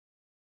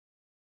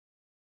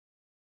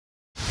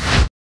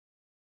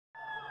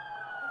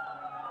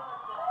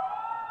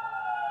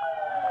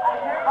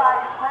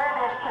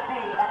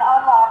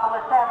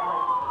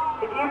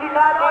you do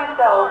not do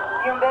so,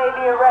 you may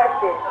be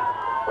arrested.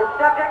 Is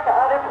subject to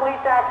other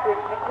police action,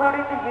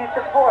 including the use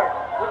of force,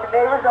 which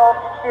may result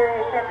in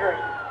serious injury.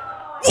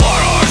 What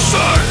I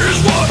say is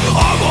what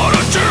I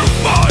wanna do.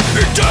 My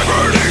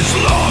integrity's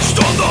lost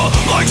on the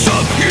likes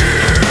of you.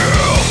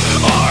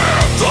 I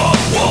am the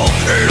wolf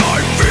and I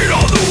feed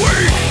on the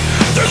weak.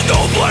 There's no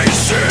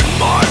place in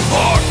my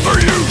heart for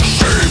you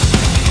sheep.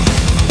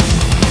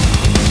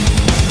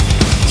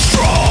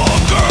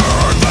 Stronger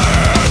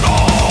than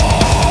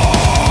all.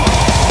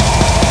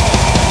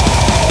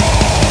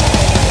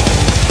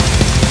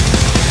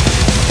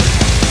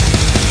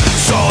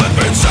 So if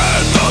it's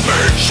at the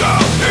beach,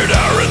 shout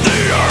inherit the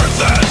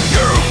earth, and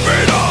you've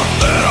been a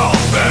little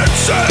bit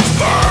since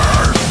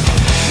birth.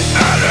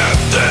 And if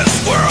this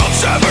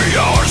world's ever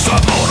yours,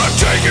 I'm gonna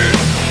take it.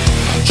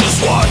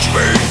 Just watch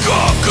me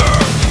conquer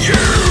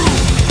you.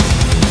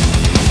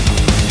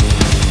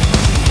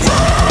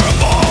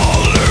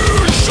 Revolution.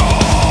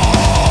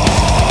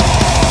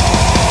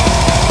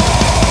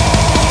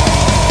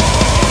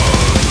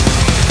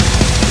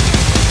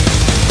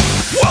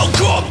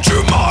 Welcome to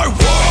my world.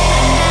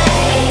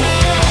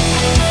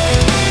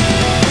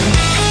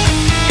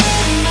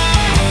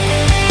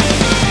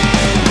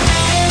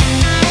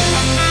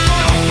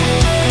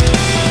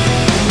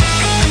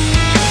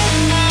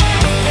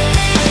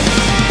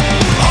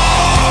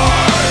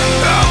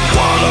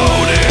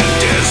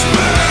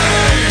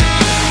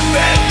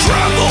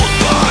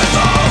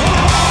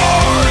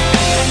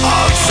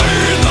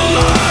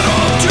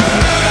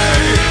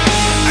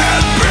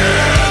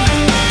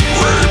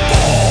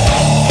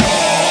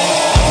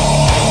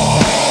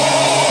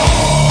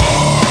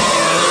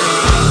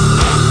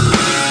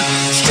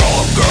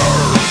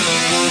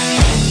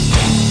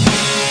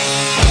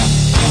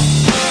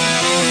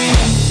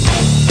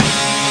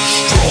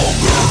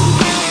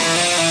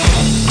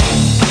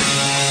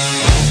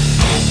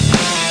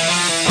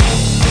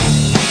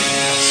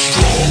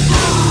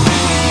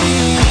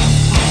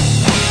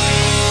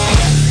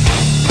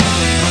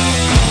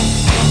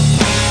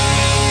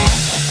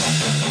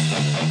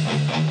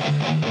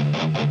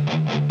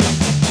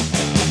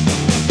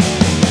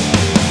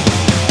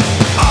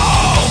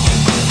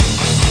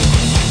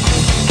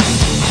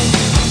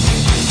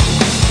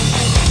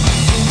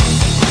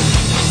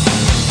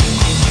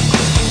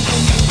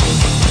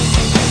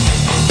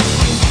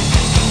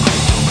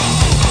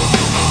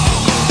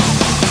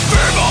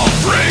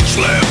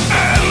 Live